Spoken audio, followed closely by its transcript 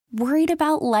Worried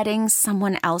about letting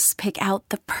someone else pick out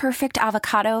the perfect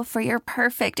avocado for your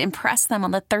perfect impress them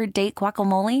on the third date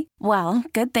guacamole? Well,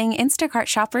 good thing Instacart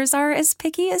shoppers are as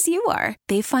picky as you are.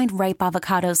 They find ripe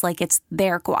avocados like it's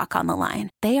their guac on the line.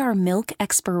 They are milk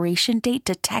expiration date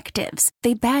detectives.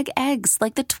 They bag eggs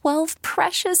like the 12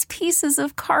 precious pieces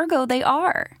of cargo they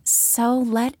are. So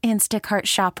let Instacart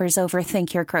shoppers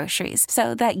overthink your groceries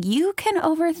so that you can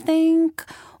overthink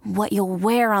what you'll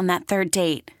wear on that third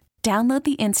date. Download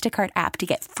the Instacart app to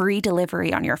get free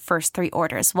delivery on your first 3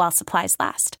 orders while supplies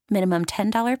last. Minimum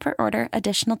 $10 per order.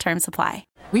 Additional terms apply.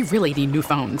 We really need new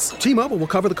phones. T-Mobile will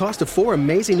cover the cost of 4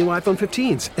 amazing new iPhone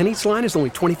 15s, and each line is only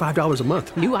 $25 a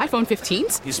month. New iPhone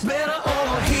 15s? It's better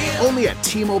over here. Only at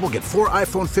T-Mobile, get 4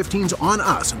 iPhone 15s on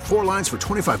us and 4 lines for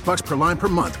 $25 per line per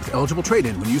month with eligible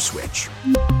trade-in when you switch.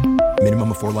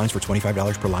 Minimum of 4 lines for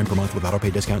 $25 per line per month with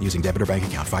autopay discount using debit or bank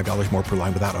account. $5 more per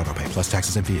line without autopay, plus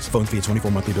taxes and fees. Phone fee at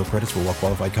 24 monthly bill credits for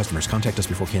well-qualified customers. Contact us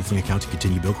before canceling account to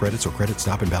continue bill credits or credit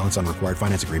stop and balance on required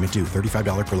finance agreement due.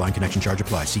 $35 per line connection charge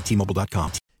applies. See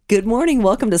T-Mobile.com. Good morning.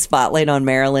 Welcome to Spotlight on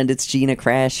Maryland. It's Gina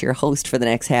Crash, your host for the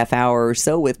next half hour or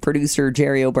so with producer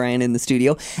Jerry O'Brien in the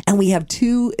studio. And we have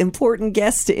 2 important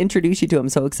guests to introduce you to. I'm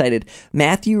so excited.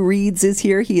 Matthew Reeds is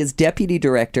here. He is Deputy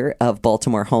Director of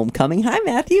Baltimore Homecoming. Hi,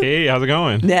 Matthew. Hey, how's it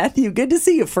going? Matthew, good to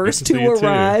see you. First to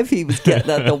arrive. He was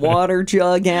getting the water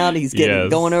jug out. He's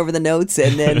going over the notes.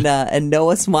 And then and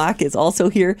Noah Smock is also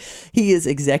here. He is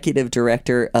Executive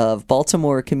Director of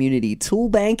Baltimore Community Tool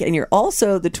Bank. And you're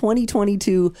also the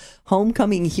 2022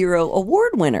 Homecoming Hero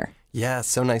Award winner. Yeah,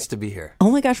 so nice to be here. Oh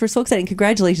my gosh, we're so excited.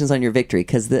 Congratulations on your victory,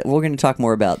 because we're going to talk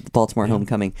more about the Baltimore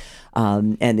Homecoming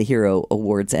and the Hero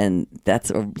Awards, and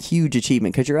that's a huge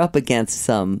achievement because you're up against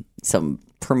some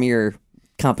premier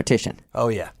competition. Oh,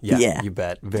 yeah, you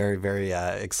bet. Very, very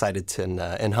excited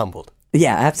and humbled.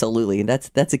 Yeah, absolutely.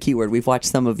 That's a key word. We've watched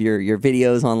some of your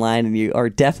videos online, and you are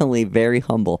definitely very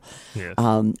humble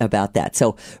about that.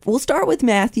 So we'll start with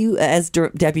Matthew as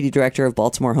Deputy Director of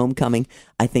Baltimore Homecoming.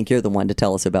 I think you're the one to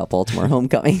tell us about Baltimore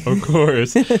Homecoming. Of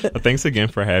course. Thanks again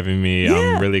for having me. Yeah.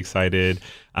 I'm really excited.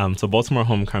 So Baltimore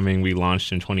Homecoming, we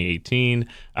launched in 2018.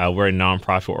 We're a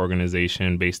nonprofit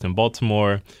organization based in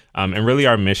Baltimore. And really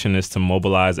our mission is to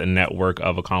mobilize a network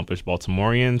of accomplished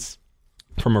Baltimoreans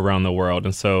from around the world.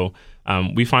 And so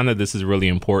we find that this is really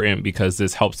important because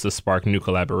this helps to spark new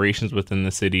collaborations within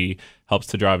the city, helps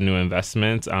to drive new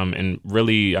investments, and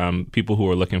really people who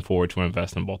are looking forward to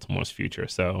invest in Baltimore's future.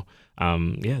 So,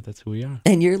 that's who we are.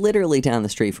 And you're literally down the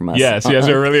street from us. Yes,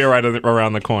 we're really right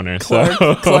around the corner.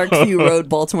 Clarkview Road,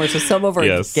 Baltimore. So some of our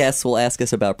guests will ask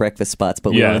us about breakfast spots,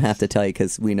 but we don't have to tell you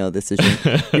because we know this is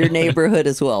your neighborhood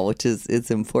as well, which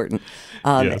is important.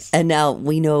 And now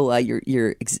we know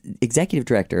your executive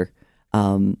director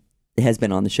has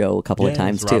been on the show a couple of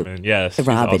times too. Robin. Yes,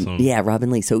 Robin. Awesome. Yeah, Robin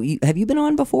Lee. So have you been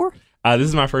on before? This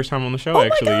is my first time on the show,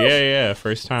 actually. Yeah,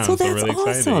 first time. So that's really awesome.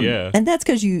 Excited. Yeah. And that's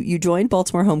because you joined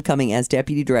Baltimore Homecoming as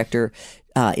Deputy Director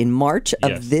in March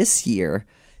of this year.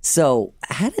 So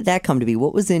how did that come to be?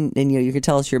 What was and you could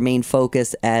tell us your main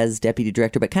focus as Deputy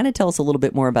Director, but kind of tell us a little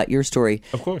bit more about your story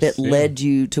that led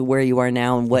you to where you are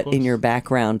now, and what in your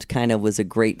background kind of was a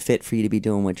great fit for you to be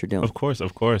doing what you're doing. Of course.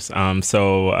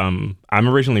 So I'm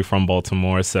originally from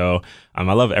Baltimore, so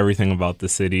I love everything about the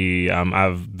city.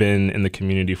 I've been in the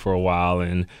community for a while,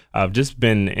 and I've just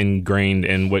been ingrained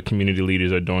in what community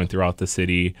leaders are doing throughout the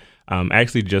city. I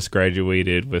actually just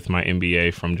graduated with my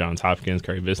MBA from Johns Hopkins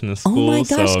Curry Business School. Oh my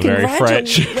gosh, so very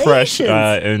fresh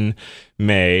in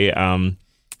May.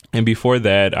 And before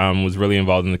that, was really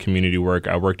involved in the community work.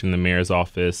 I worked in the mayor's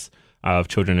office of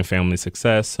children and family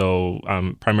success. So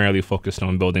primarily focused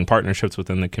on building partnerships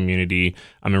within the community.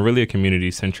 I'm in really a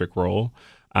community-centric role.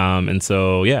 And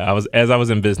so, I was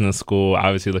in business school,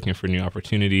 obviously looking for new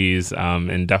opportunities,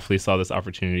 and definitely saw this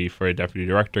opportunity for a deputy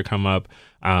director come up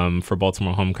for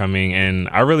Baltimore Homecoming. And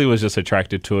I really was just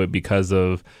attracted to it because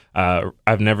of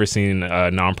I've never seen a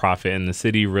nonprofit in the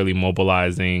city really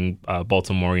mobilizing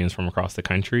Baltimoreans from across the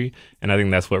country. And I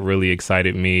think that's what really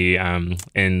excited me.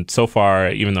 And so far,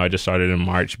 even though I just started in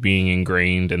March, being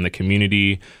ingrained in the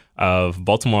community of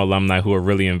Baltimore alumni who are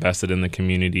really invested in the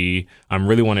community,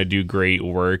 really want to do great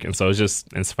work. And so it's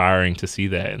just inspiring to see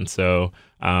that. And so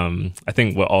I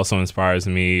think what also inspires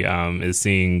me is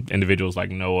seeing individuals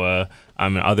like Noah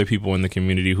and other people in the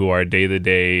community who are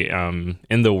day-to-day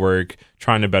in the work,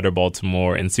 trying to better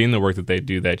Baltimore, and seeing the work that they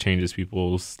do that changes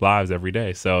people's lives every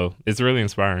day. So it's really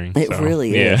inspiring. It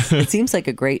really is. It seems like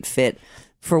a great fit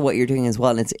for what you're doing as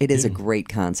well. And it is a great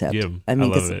concept. Yeah, I mean,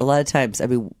 because it. a lot of times,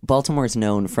 Baltimore is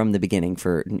known from the beginning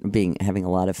for having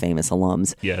a lot of famous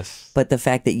alums. Yes. But the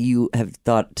fact that you have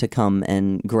thought to come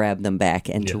and grab them back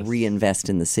and to reinvest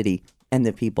in the city and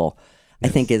the people, I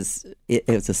think it's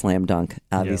a slam dunk.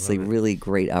 Obviously, really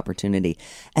great opportunity.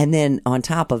 And then on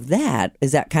top of that,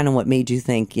 is that kind of what made you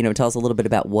think, tell us a little bit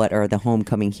about what are the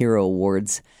Homecoming Hero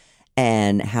Awards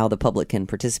and how the public can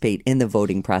participate in the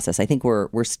voting process. I think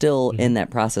we're still in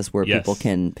that process where people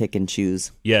can pick and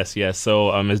choose. Yes. So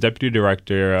as Deputy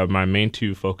Director, my main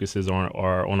two focuses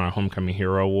are on our Homecoming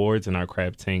Hero Awards and our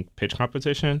Crab Tank pitch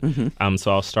competition.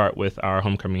 So I'll start with our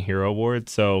Homecoming Hero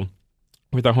Awards. So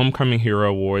with our Homecoming Hero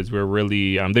Awards, they were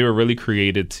really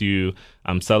created to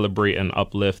celebrate and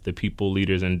uplift the people,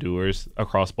 leaders, and doers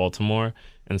across Baltimore.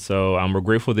 And so we're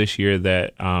grateful this year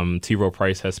that T. Rowe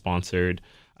Price has sponsored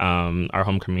our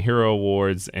Homecoming Hero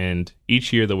Awards. And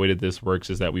each year, the way that this works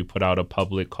is that we put out a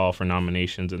public call for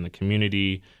nominations in the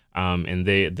community. And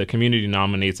the community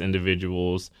nominates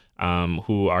individuals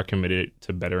who are committed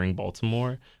to bettering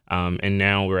Baltimore. And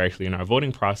now we're actually in our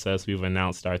voting process. We've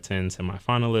announced our 10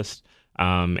 semifinalists.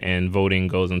 And voting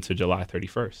goes into July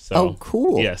 31st. So,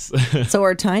 cool. Yes. So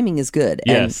our timing is good.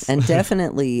 Yes. And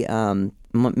definitely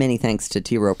many thanks to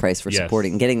T. Rowe Price for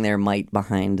supporting, getting their might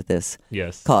behind this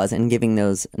cause and giving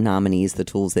those nominees the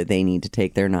tools that they need to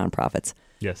take their nonprofits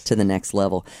to the next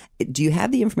level. Do you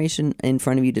have the information in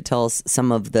front of you to tell us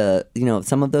some of those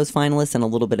finalists and a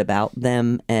little bit about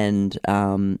them and,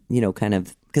 kind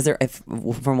of, because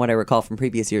from what I recall from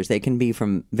previous years, they can be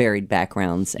from varied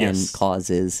backgrounds and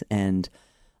causes and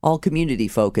all community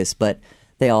focused, but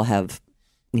they all have,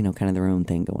 kind of their own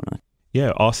thing going on.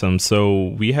 Yeah, awesome.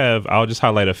 So I'll just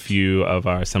highlight a few of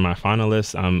our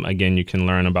semifinalists. Again, you can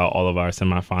learn about all of our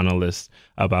semifinalists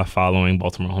by following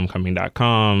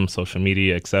BaltimoreHomecoming.com, social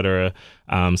media, etc.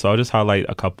 So I'll just highlight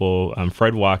a couple.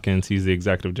 Fred Watkins, he's the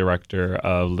executive director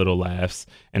of Little Laughs,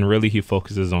 and really he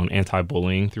focuses on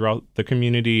anti-bullying throughout the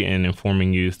community and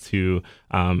informing youth to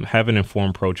have an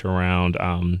informed approach around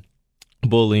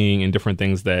bullying and different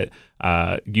things that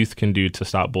youth can do to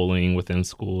stop bullying within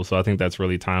school. So I think that's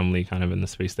really timely kind of in the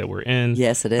space that we're in.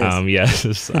 Yes, it is.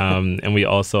 Yes. And we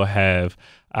also have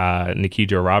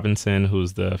Nikidra Robinson,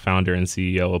 who's the founder and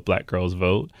CEO of Black Girls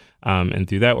Vote. And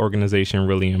through that organization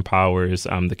really empowers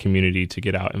the community to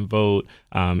get out and vote.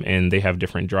 And they have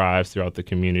different drives throughout the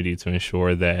community to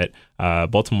ensure that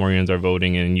Baltimoreans are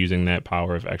voting and using that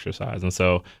power of exercise. And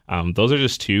so those are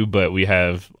just two, but we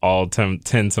have all 10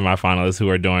 semifinalists who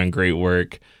are doing great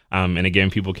work. And again,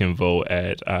 people can vote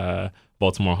at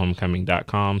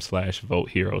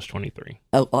BaltimoreHomecoming.com/voteheroes23.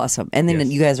 Oh, awesome. And then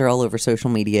you guys are all over social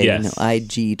media,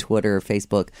 IG, Twitter,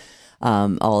 Facebook,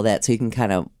 all of that. So you can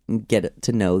kind of get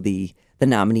to know the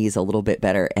nominees a little bit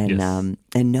better and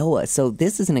know us. So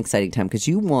this is an exciting time because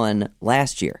you won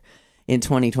last year in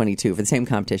 2022 for the same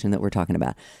competition that we're talking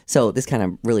about. So this kind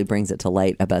of really brings it to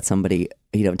light about somebody,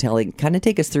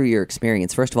 take us through your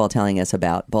experience. First of all, telling us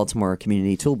about Baltimore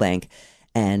Community Tool Bank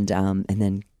and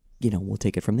then, we'll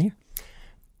take it from there.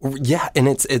 Yeah, and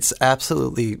it's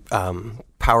absolutely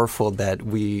powerful that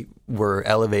we were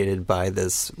elevated by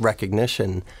this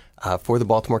recognition for the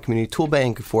Baltimore Community Tool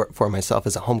Bank, for myself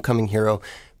as a homecoming hero,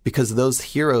 because those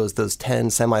heroes, those 10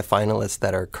 semifinalists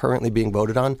that are currently being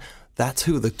voted on, that's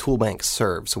who the Tool Bank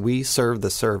serves. We serve the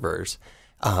servers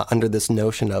under this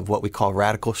notion of what we call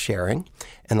radical sharing.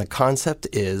 And the concept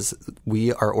is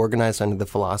we are organized under the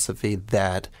philosophy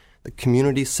that the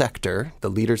community sector, the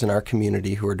leaders in our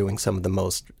community who are doing some of the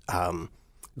most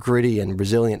gritty and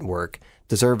resilient work,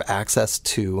 deserve access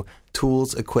to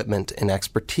tools, equipment, and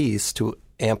expertise to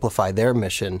amplify their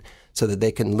mission so that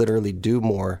they can literally do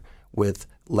more with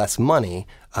less money,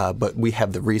 but we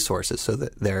have the resources so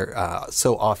that they're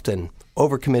so often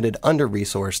overcommitted,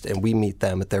 under-resourced, and we meet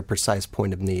them at their precise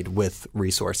point of need with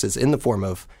resources in the form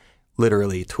of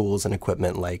literally tools and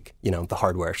equipment like, the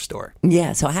hardware store.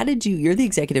 Yeah. So you're the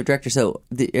executive director. So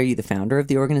are you the founder of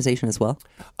the organization as well?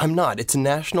 I'm not. It's a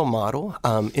national model.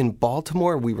 In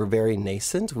Baltimore, we were very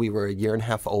nascent. We were a year and a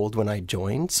half old when I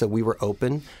joined, so we were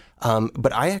open.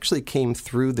 But I actually came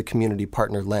through the community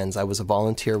partner lens. I was a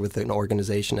volunteer with an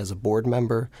organization as a board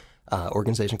member,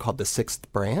 organization called the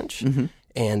Sixth Branch. Mm-hmm.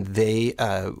 And they,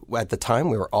 at the time,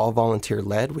 we were all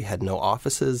volunteer-led. We had no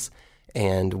offices.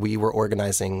 And we were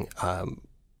organizing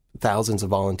thousands of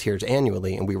volunteers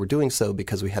annually, and we were doing so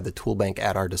because we had the tool bank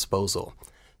at our disposal.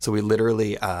 So we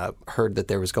literally heard that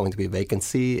there was going to be a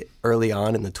vacancy early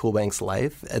on in the tool bank's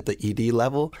life at the ED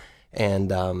level,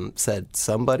 and said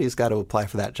somebody's got to apply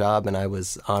for that job. And I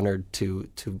was honored to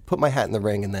put my hat in the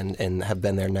ring and have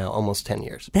been there now almost 10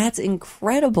 years. That's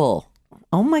incredible.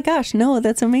 Oh my gosh, no,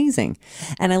 that's amazing.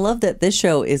 And I love that this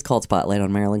show is called Spotlight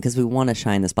on Maryland because we want to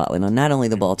shine the spotlight on not only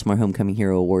the Baltimore Homecoming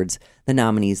Hero Awards, the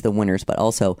nominees, the winners, but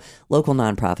also local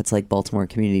nonprofits like Baltimore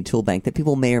Community Tool Bank that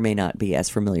people may or may not be as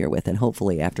familiar with. And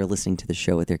hopefully after listening to the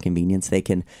show at their convenience, they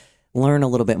can learn a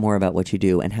little bit more about what you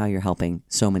do and how you're helping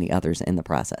so many others in the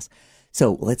process.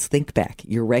 So let's think back.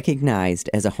 You're recognized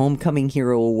as a Homecoming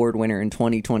Hero Award winner in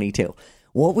 2022.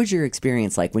 What was your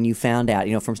experience like when you found out,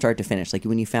 from start to finish, like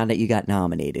when you found out you got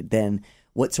nominated? Then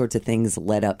what sorts of things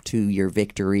led up to your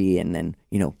victory? And then,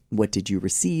 what did you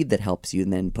receive that helps you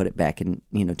and then put it back in,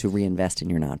 to reinvest in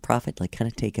your nonprofit? Like kind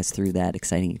of take us through that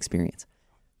exciting experience.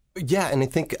 Yeah, and I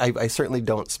think I certainly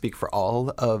don't speak for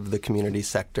all of the community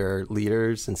sector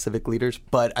leaders and civic leaders,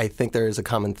 but I think there is a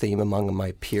common theme among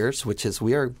my peers, which is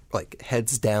we are like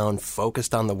heads down,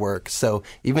 focused on the work. So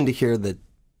even to hear that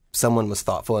someone was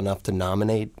thoughtful enough to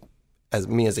nominate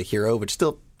me as a hero, which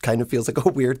still kind of feels like a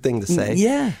weird thing to say.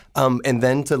 Yeah. And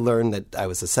then to learn that I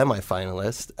was a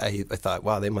semifinalist, I thought,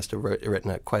 wow, they must have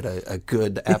written quite a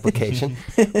good application.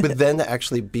 But then to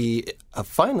actually be a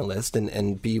finalist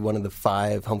and be one of the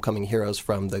 5 homecoming heroes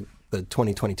from the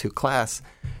 2022 class,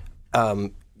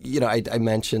 I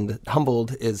mentioned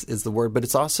humbled is the word, but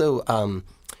it's also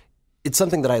it's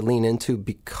something that I lean into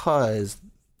because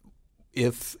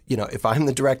if I'm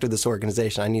the director of this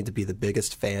organization, I need to be the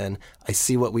biggest fan. I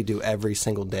see what we do every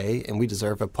single day, and we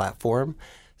deserve a platform.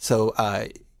 So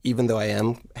even though I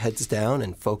am heads down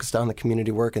and focused on the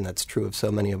community work, and that's true of so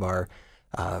many of our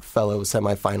fellow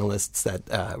semifinalists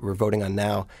that we're voting on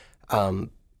now,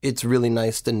 it's really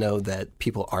nice to know that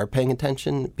people are paying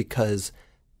attention because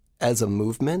as a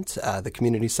movement, the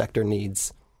community sector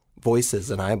needs voices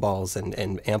and eyeballs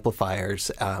and amplifiers,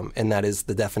 and that is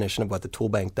the definition of what the Tool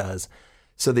Bank does.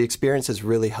 So the experience has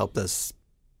really helped us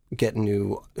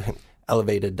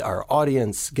elevated our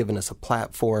audience, given us a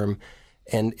platform,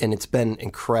 and it's been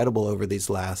incredible over these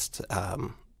last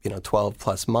 12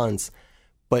 plus months.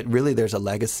 But really, there's a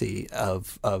legacy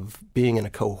of being in a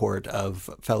cohort of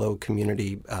fellow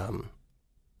community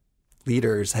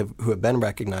leaders who have been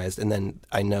recognized, and then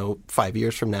I know 5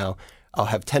 years from now, I'll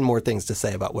have 10 more things to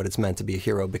say about what it's meant to be a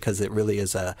hero because it really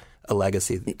is a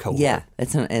legacy cohort. Yeah,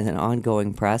 it's an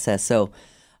ongoing process. So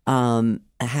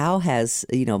how has,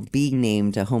 being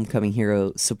named a homecoming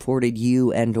hero supported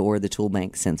you and or the Tool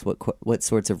Bank since? What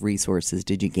sorts of resources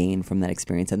did you gain from that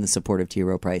experience and the support of T.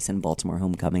 Rowe Price and Baltimore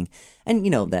Homecoming and,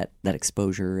 that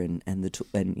exposure and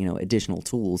additional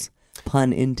tools?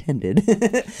 Pun intended.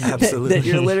 Absolutely. That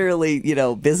you're literally,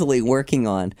 busily working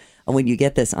on when you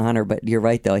get this honor. But you're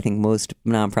right, though. I think most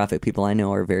nonprofit people I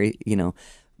know are very,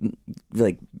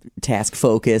 like task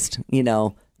focused,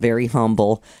 very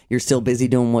humble. You're still busy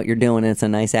doing what you're doing, and it's a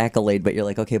nice accolade. But you're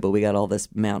like, okay, but we got all this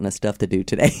mountain of stuff to do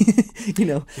today,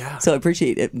 Yeah. So I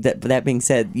appreciate it. That being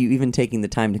said, you even taking the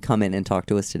time to come in and talk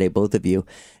to us today, both of you,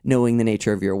 knowing the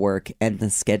nature of your work and the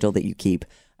schedule that you keep.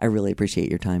 I really appreciate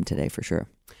your time today, for sure.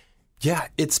 Yeah,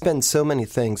 it's been so many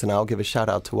things, and I'll give a shout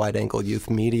out to Wide Angle Youth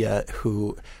Media,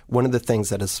 who one of the things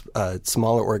that a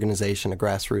smaller organization, a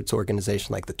grassroots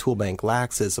organization like the Tool Bank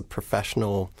lacks is a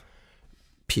professional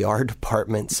PR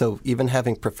department. So even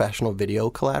having professional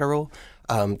video collateral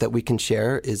that we can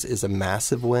share is a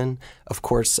massive win. Of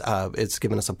course, it's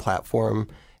given us a platform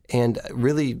and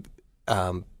really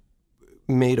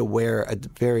made aware a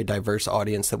very diverse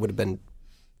audience that would have been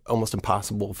almost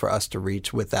impossible for us to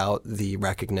reach without the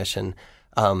recognition.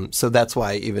 So that's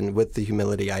why even with the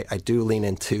humility, I do lean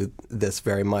into this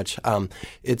very much.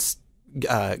 It's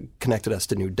connected us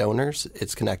to new donors.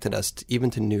 It's connected us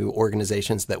even to new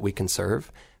organizations that we can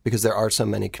serve because there are so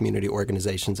many community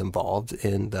organizations involved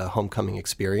in the homecoming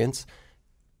experience.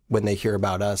 When they hear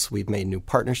about us, we've made new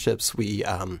partnerships. We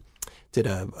did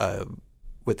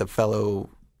with a fellow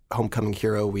homecoming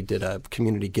hero, we did a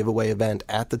community giveaway event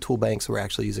at the Tool Bank, so we're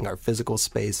actually using our physical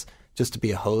space just to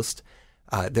be a host.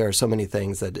 There are so many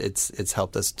things that it's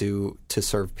helped us do to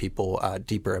serve people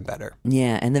deeper and better.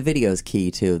 Yeah, and the video is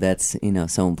key too. That's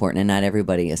so important, and not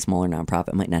everybody, a smaller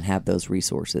nonprofit, might not have those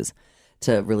resources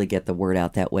to really get the word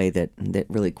out that way. That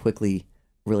really quickly,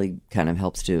 really kind of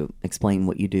helps to explain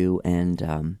what you do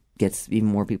and gets even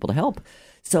more people to help.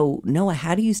 So, Noah,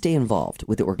 how do you stay involved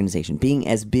with the organization? Being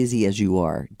as busy as you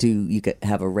are, do you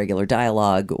have a regular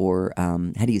dialogue or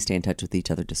how do you stay in touch with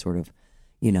each other to sort of,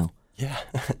 Yeah.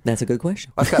 That's a good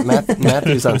question. I've got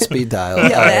Matthew's on speed dial.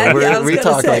 We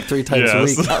talk like 3 times a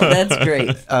week. Oh, that's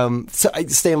great. So I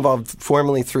stay involved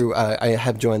formally through, I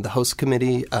have joined the host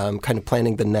committee, kind of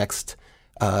planning the next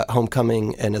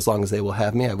homecoming, and as long as they will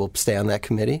have me, I will stay on that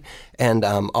committee. And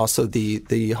also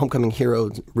the Homecoming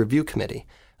Hero Review Committee.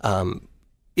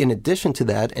 in addition to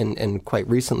that, and quite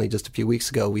recently, just a few weeks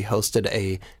ago, we hosted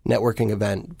a networking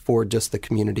event for just the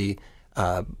community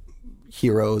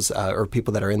heroes or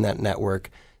people that are in that network.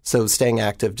 So staying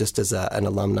active just as an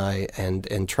alumni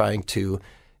and trying to,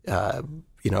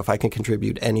 if I can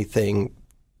contribute anything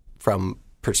from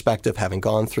perspective, having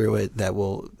gone through it, that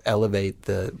will elevate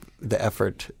the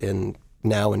effort in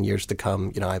now and years to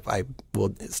come, I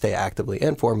will stay actively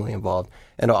and formally involved,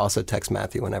 and I'll also text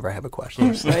Matthew whenever I have a question.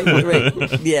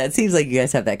 Right. Yeah, it seems like you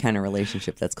guys have that kind of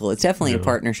relationship. That's cool. It's definitely a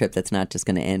partnership that's not just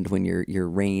going to end when your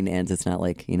reign ends. It's not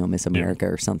like, Miss America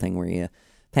or something where you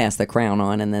pass the crown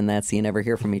on and then you never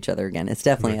hear from each other again. It's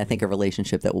definitely, I think, a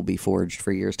relationship that will be forged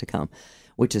for years to come,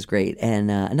 which is great. And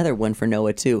another one for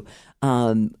Noah, too.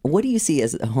 What do you see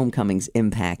as Homecoming's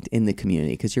impact in the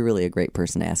community? Because you're really a great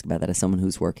person to ask about that as someone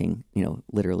who's working,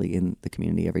 literally in the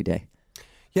community every day.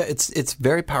 Yeah, it's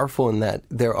very powerful in that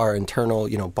there are internal,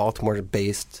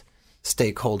 Baltimore-based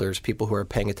stakeholders, people who are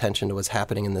paying attention to what's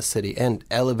happening in the city and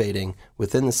elevating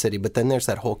within the city. But then there's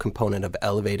that whole component of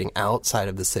elevating outside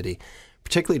of the city,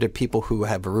 particularly to people who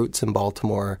have roots in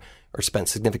Baltimore or spent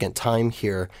significant time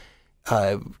here.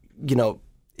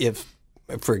 If,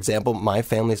 for example, my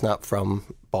family's not from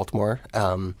Baltimore,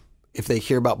 if they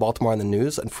hear about Baltimore on the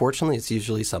news, unfortunately, it's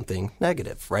usually something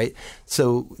negative, right?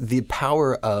 So the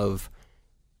power of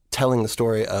telling the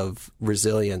story of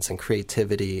resilience and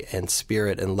creativity and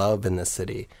spirit and love in this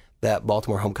city that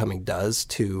Baltimore Homecoming does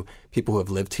to people who have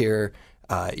lived here,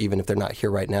 even if they're not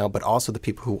here right now, but also the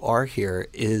people who are here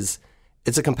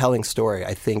it's a compelling story.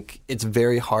 I think it's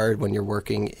very hard when you're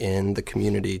working in the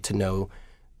community to know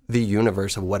the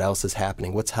universe of what else is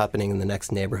happening, what's happening in the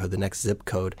next neighborhood, the next zip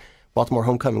code. Baltimore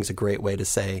Homecoming is a great way to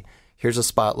say, here's a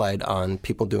spotlight on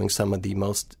people doing some of the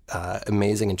most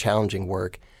amazing and challenging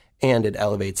work, and it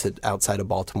elevates it outside of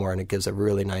Baltimore, and it gives a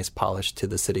really nice polish to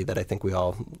the city that I think we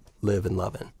all live and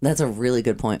love in. That's a really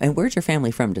good point. And where's your family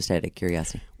from, just out of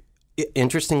curiosity?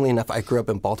 Interestingly enough, I grew up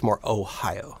in Baltimore,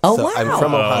 Ohio. Oh, so wow. I'm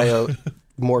from Ohio,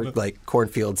 more like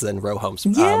cornfields than row homes.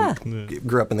 Yeah.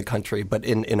 Grew up in the country, but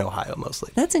in Ohio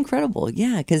mostly. That's incredible.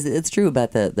 Yeah, because it's true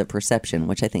about the perception,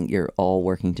 which I think you're all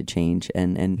working to change.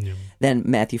 And then,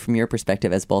 Matthew, from your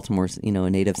perspective as Baltimore's, a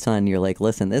native son, you're like,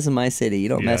 listen, this is my city. You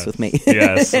don't mess with me.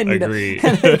 Yes, and, agree.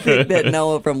 And I think that,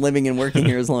 Noah, from living and working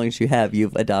here as long as you have,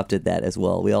 you've adopted that as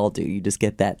well. We all do. You just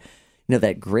get that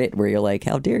that grit where you're like,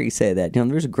 how dare you say that?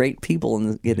 There's great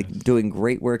people doing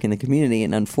great work in the community,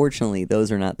 and unfortunately,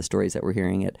 those are not the stories that we're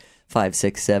hearing at 5,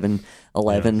 6, 7,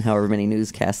 11, however many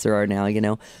newscasts there are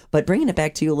now, But bringing it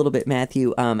back to you a little bit,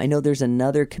 Matthew, I know there's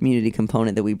another community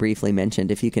component that we briefly mentioned.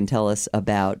 If you can tell us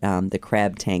about the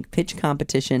Crab Tank Pitch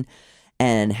Competition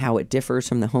and how it differs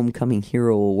from the Homecoming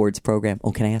Hero Awards program.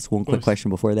 Oh, can I ask one quick question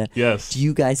before that? Yes. Do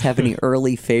you guys have any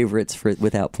early favorites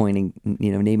without pointing,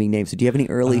 naming names? Do you have any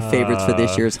early favorites for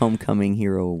this year's Homecoming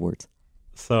Hero Awards?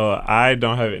 So I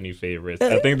don't have any favorites.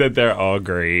 I think that they're all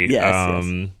great. Yes.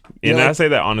 And I say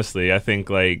that honestly. I think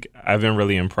I've been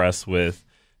really impressed with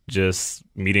just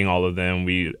meeting all of them.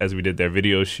 As we did their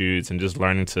video shoots and just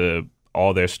learning to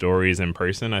all their stories in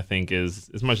person, I think is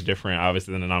much different,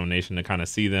 obviously, than the nomination to kind of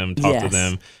see them, talk to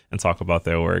them, and talk about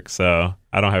their work. So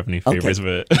I don't have any favorites,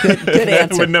 but good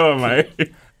answer. But Noah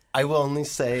might. I will only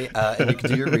say, and you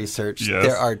can do your research, Yes.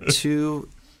 there are 2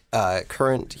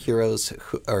 current heroes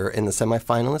who are in the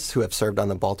semifinalists who have served on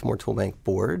the Baltimore Tool Bank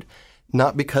board.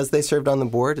 Not because they served on the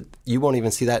board. You won't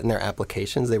even see that in their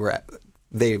applications.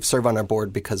 They serve on our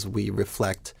board because we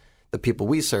reflect the people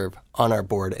we serve on our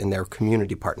board, and they're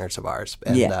community partners of ours.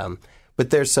 And, but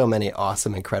there's so many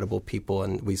awesome, incredible people,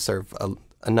 and we serve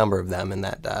a number of them in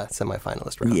that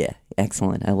semifinalist round. Yeah,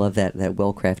 excellent. I love that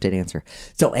well-crafted answer.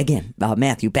 So again,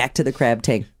 Matthew, back to the Crab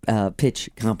Tank pitch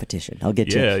competition. I'll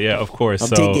get you. Yeah, of course. I'll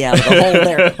dig you out of the hole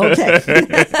there.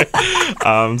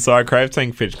 Okay. So our Crab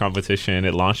Tank pitch competition,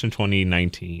 it launched in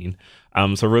 2019.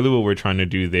 So really what we're trying to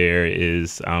do there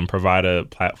is provide a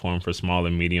platform for small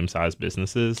and medium-sized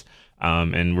businesses.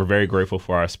 And we're very grateful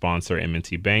for our sponsor,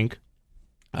 M&T Bank.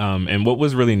 And what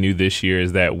was really new this year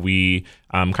is that we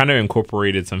kind of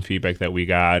incorporated some feedback that we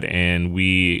got, and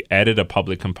we added a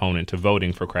public component to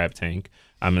voting for Crab Tank.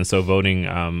 And so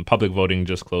public voting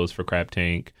just closed for Crab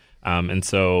Tank. And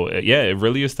so, it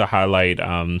really is to highlight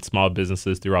small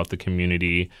businesses throughout the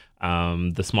community.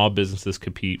 The small businesses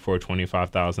compete for a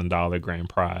 $25,000 grand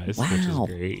prize, which is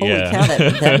great. Holy cow,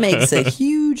 that makes a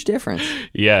huge difference.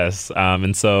 Yes.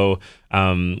 And so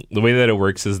the way that it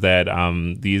works is that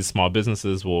these small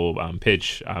businesses will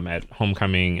pitch at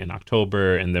Homecoming in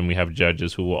October, and then we have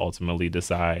judges who will ultimately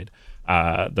decide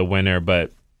the winner.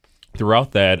 But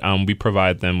throughout that, we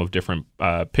provide them with different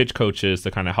pitch coaches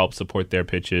to kind of help support their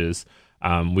pitches.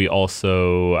 We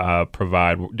also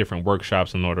provide different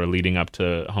workshops in order leading up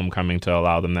to homecoming to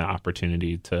allow them that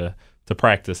opportunity to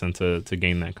practice and to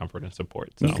gain that comfort and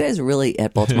support. So. You guys really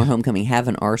at Baltimore Homecoming have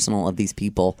an arsenal of these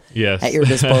people yes. at your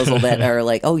disposal that are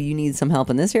like, oh, you need some help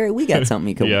in this area? We got something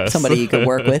you could, yes. somebody you could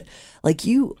work with. Like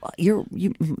you,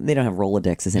 they don't have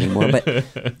Rolodexes anymore, but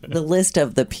the list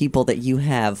of the people that you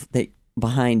have that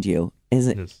behind you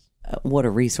isn't. Yes. What a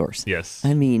resource. Yes.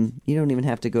 I mean, you don't even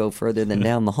have to go further than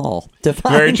down the hall to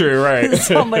find Very true, right.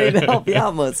 somebody to help you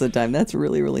out most of the time. That's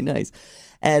really, really nice.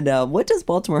 And what does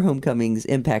Baltimore Homecoming's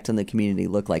impact on the community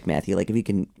look like, Matthew? Like if you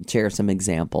can share some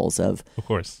examples of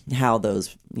course, how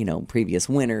those, previous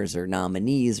winners or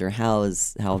nominees or how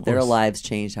their lives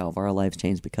changed, how have our lives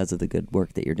changed because of the good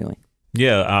work that you're doing.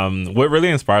 Yeah, what really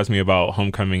inspires me about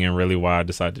Homecoming and really why I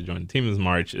decided to join the team this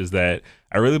March is that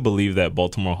I really believe that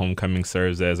Baltimore Homecoming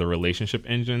serves as a relationship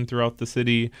engine throughout the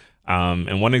city.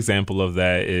 And one example of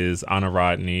that is Anna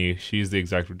Rodney. She's the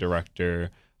executive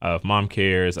director of Mom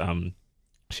Cares.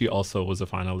 She also was a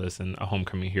finalist in a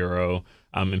Homecoming Hero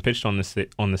and pitched on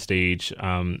the stage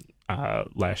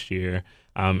last year.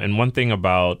 And one thing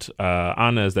about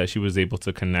Anna is that she was able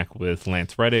to connect with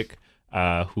Lance Reddick,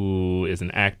 who is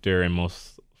an actor and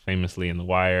most famously in The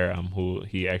Wire, who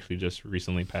he actually just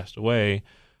recently passed away.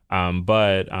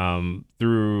 But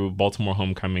through Baltimore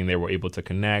Homecoming, they were able to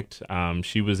connect.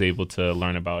 She was able to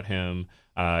learn about him.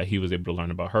 He was able to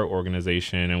learn about her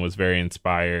organization and was very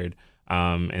inspired.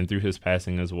 And through his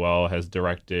passing as well, has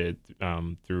directed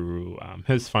through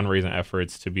his fundraising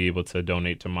efforts to be able to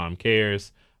donate to Mom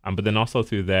Cares. But then also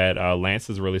through that, Lance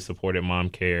has really supported Mom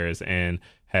Cares and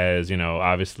has,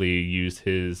 obviously used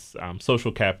his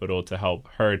social capital to help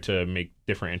her to make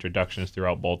different introductions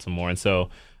throughout Baltimore. And so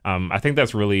I think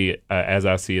that's really, as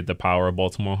I see it, the power of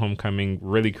Baltimore Homecoming,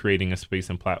 really creating a space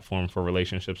and platform for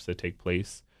relationships to take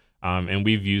place. And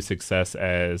we view success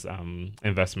as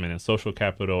investment in social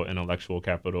capital, intellectual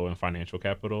capital, and financial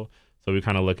capital. So we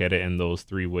kind of look at it in those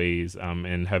three ways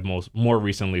and have more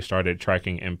recently started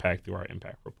tracking impact through our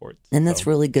impact reports. And that's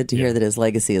really good to hear that his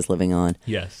legacy is living on.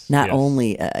 Yes. Not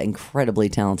only an incredibly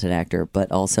talented actor,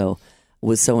 but also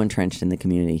was so entrenched in the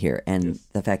community here. And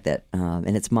the fact that,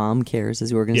 and it's Mom Cares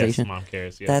is the organization? Yes, Mom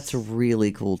Cares, yes. That's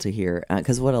really cool to hear.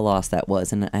 Because what a loss that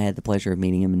was. And I had the pleasure of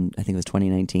meeting him in, I think it was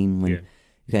 2019 when...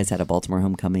 You guys had a Baltimore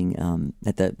Homecoming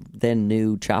at the then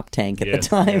new Chop Tank at the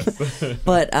time, yes.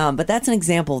 but that's an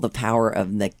example of the power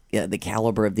of the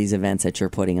caliber of these events that you're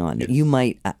putting on. Yes. You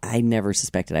might, I never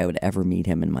suspected I would ever meet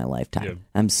him in my lifetime. Yeah.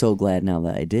 I'm so glad now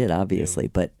that I did, obviously,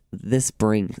 but this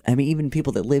brings, even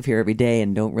people that live here every day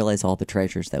and don't realize all the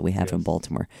treasures that we have in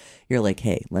Baltimore. You're like,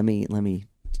 hey, let me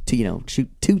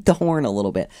toot the horn a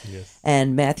little bit. Yes.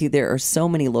 And Matthew, there are so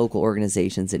many local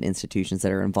organizations and institutions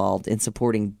that are involved in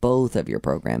supporting both of your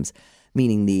programs,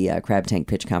 meaning the Crab Tank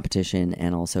Pitch Competition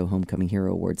and also Homecoming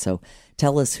Hero Award. So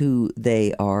tell us who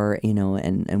they are,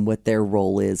 and what their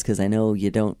role is, because I know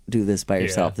you don't do this by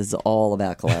yourself. This is all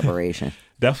about collaboration.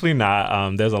 Definitely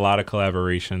not. There's a lot of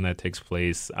collaboration that takes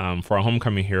place. For our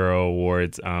Homecoming Hero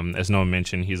Awards, as Noah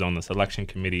mentioned, he's on the selection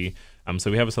committee.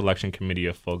 So we have a selection committee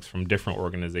of folks from different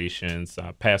organizations,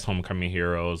 past Homecoming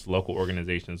Heroes, local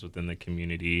organizations within the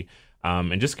community,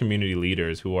 and just community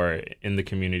leaders who are in the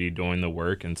community doing the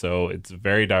work. And so it's a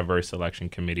very diverse selection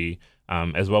committee.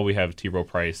 As well, we have T. Rowe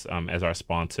Price as our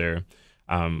sponsor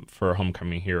for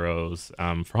Homecoming Heroes.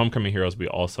 For Homecoming Heroes, we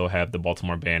also have the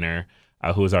Baltimore Banner,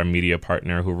 who is our media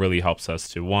partner, who really helps us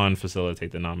to, one,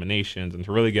 facilitate the nominations and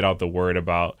to really get out the word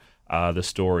about the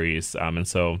stories. And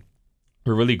so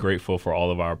we're really grateful for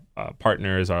all of our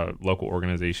partners, our local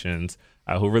organizations,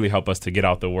 who really help us to get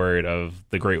out the word of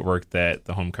the great work that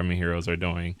the Homecoming Heroes are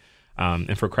doing.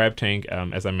 And for Crab Tank,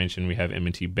 as I mentioned, we have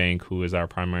M&T Bank, who is our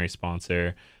primary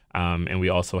sponsor. And we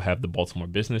also have the Baltimore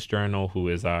Business Journal, who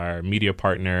is our media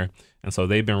partner. And so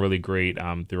they've been really great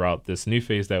throughout this new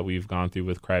phase that we've gone through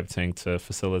with Crab Tank to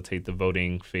facilitate the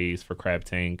voting phase for Crab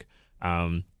Tank.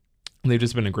 They've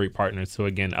just been a great partner to,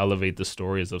 again, elevate the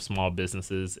stories of small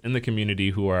businesses in the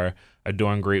community who are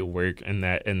doing great work, and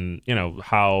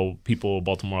how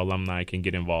Baltimore alumni can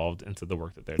get involved into the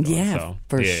work that they're doing. Yeah,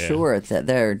 sure.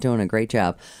 They're doing a great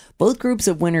job. Both groups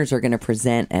of winners are going to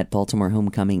present at Baltimore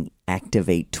Homecoming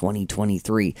Activate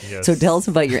 2023. Yes. So tell us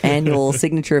about your annual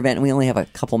signature event. And we only have a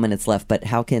couple minutes left, but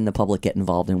how can the public get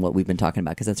involved in what we've been talking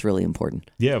about? Because that's really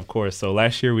important. Yeah, of course. So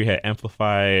last year we had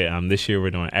Amplify. This year we're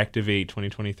doing Activate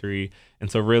 2023.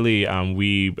 And so really,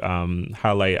 we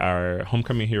highlight our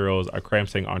homecoming heroes, our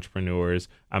crime-staying entrepreneurs,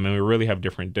 and we really have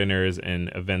different dinners and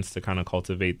events to kind of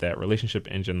cultivate that relationship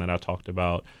engine that I talked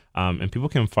about. And people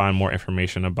can find more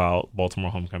information about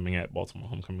Baltimore Homecoming at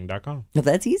baltimorehomecoming.com. Well,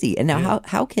 that's easy. And now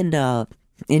how can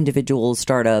individuals,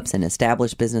 startups, and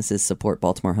established businesses support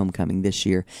Baltimore Homecoming this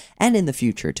year and in the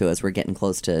future, too, as we're getting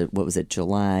close to,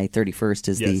 July 31st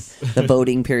is the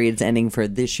voting period's ending for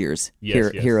this year's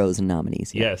heroes and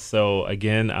nominees. Yeah. Yes. So,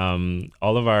 again,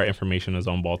 all of our information is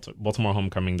on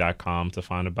baltimorehomecoming.com to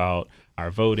find about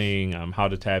our voting, how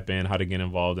to tap in, how to get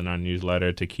involved in our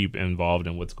newsletter, to keep involved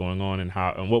in what's going on and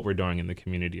what we're doing in the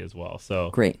community as well. So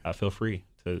great. Feel free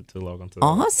to log on to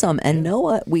Awesome. And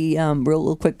Noah, we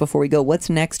real quick before we go, what's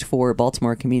next for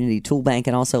Baltimore Community Tool Bank?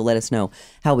 And also let us know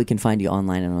how we can find you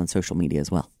online and on social media as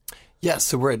well. Yes,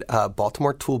 so we're at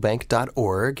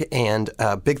baltimoretoolbank.org, and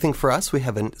big thing for us, we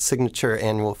have a signature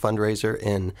annual fundraiser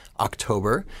in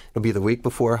October. It'll be the week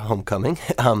before homecoming.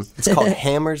 It's called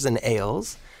Hammers and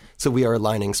Ales. So we are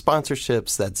aligning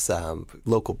sponsorships, that's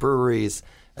local breweries,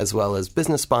 as well as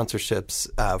business sponsorships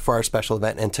for our special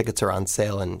event, and tickets are on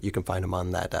sale, and you can find them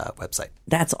on that website.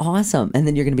 That's awesome. And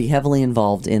then you're going to be heavily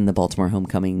involved in the Baltimore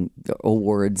Homecoming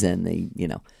Awards and the,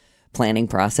 planning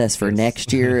process for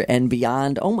next year and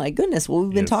beyond. Oh, my goodness. Well,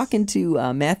 we've been talking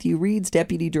to Matthew Reeds,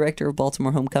 Deputy Director of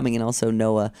Baltimore Homecoming, and also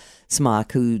Noah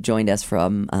Smock, who joined us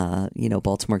from,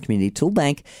 Baltimore Community Tool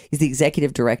Bank. He's the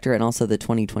Executive Director and also the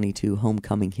 2022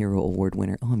 Homecoming Hero Award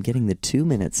winner. Oh, I'm getting the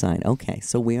 2-minute sign. Okay,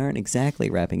 so we aren't exactly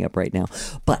wrapping up right now,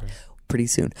 but pretty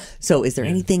soon. So is there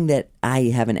anything that I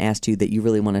haven't asked you that you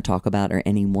really want to talk about, or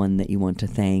anyone that you want to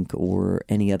thank, or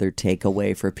any other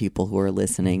takeaway for people who are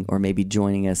listening or maybe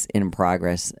joining us in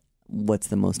progress? What's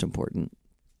the most important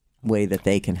way that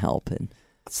they can help? And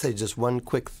I'll say just one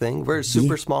quick thing. We're a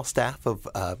super small staff of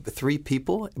 3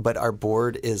 people, but our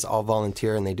board is all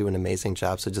volunteer and they do an amazing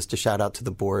job. So just a shout out to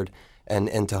the board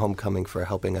and to Homecoming for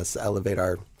helping us elevate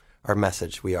our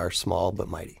message. We are small but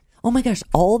mighty. Oh my gosh!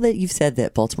 All that you've said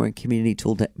that Baltimore Community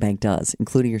Tool Bank does,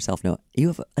 including yourself, Noah,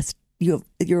 you're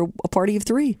a party of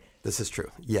 3. This is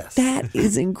true. Yes, that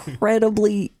is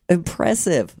incredibly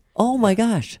impressive. Oh my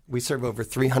gosh! We serve over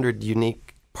 300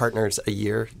 unique partners a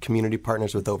year, community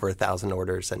partners with over 1,000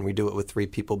 orders, and we do it with 3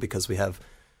 people because we have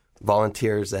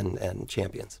volunteers and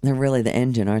champions. They're really the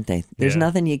engine, aren't they? There's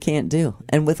nothing you can't do,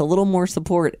 and with a little more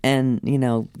support and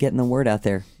getting the word out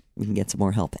there, we can get some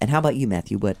more help. And how about you,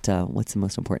 Matthew? What's the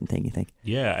most important thing you think?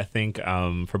 Yeah, I think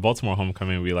for Baltimore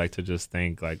Homecoming, we like to just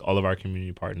thank all of our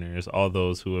community partners, all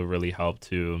those who have really helped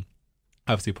to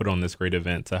obviously put on this great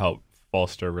event to help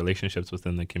foster relationships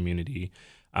within the community.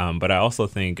 But I also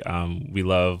think we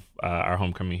love our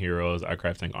homecoming heroes, our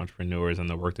crafting entrepreneurs, and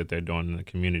the work that they're doing in the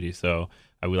community. So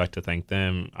we like to thank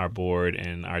them, our board,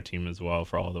 and our team as well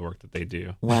for all the work that they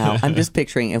do. Wow. I'm just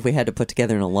picturing if we had to put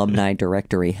together an alumni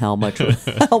directory, how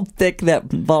thick that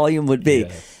volume would be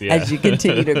as you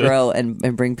continue to grow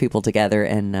and bring people together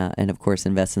and of course,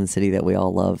 invest in the city that we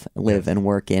all love, live, and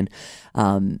work in.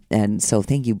 And so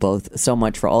thank you both so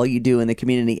much for all you do in the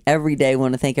community every day. I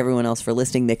want to thank everyone else for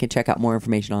listening. They can check out more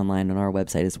information online on our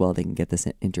website as well. They can get this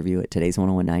interview at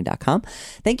todays1019.com.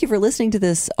 Thank you for listening to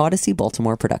this Odyssey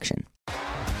Baltimore production.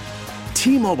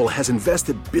 T-Mobile has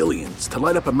invested billions to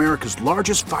light up America's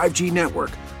largest 5G network,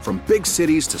 from big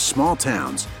cities to small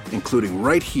towns, including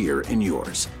right here in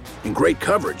yours. And great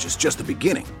coverage is just the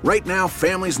beginning. Right now,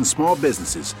 families and small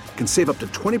businesses can save up to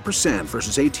 20%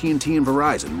 versus AT&T and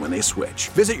Verizon when they switch.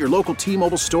 Visit your local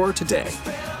T-Mobile store today.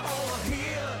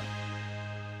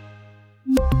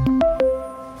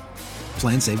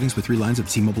 Plan savings with 3 lines of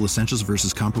T-Mobile Essentials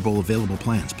versus comparable available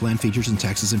plans. Plan features and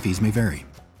taxes and fees may vary.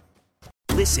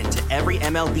 Listen to every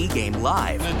MLB game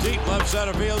live. In the deep left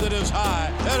center field, it is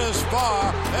high, it is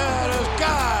far, it is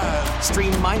gone.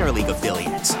 Stream minor league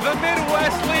affiliates. The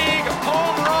Midwest League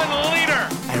home run leader.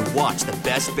 And watch the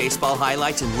best baseball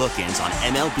highlights and look-ins on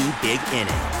MLB Big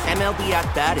Inning. MLB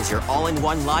At Bat is your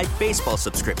all-in-one live baseball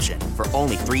subscription for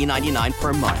only $3.99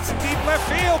 per month. Deep left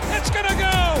field, it's gonna go.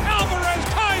 Alvarez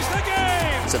ties the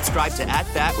game. Subscribe to At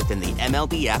Bat within the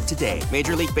MLB app today.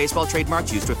 Major League Baseball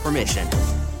trademarks used with permission.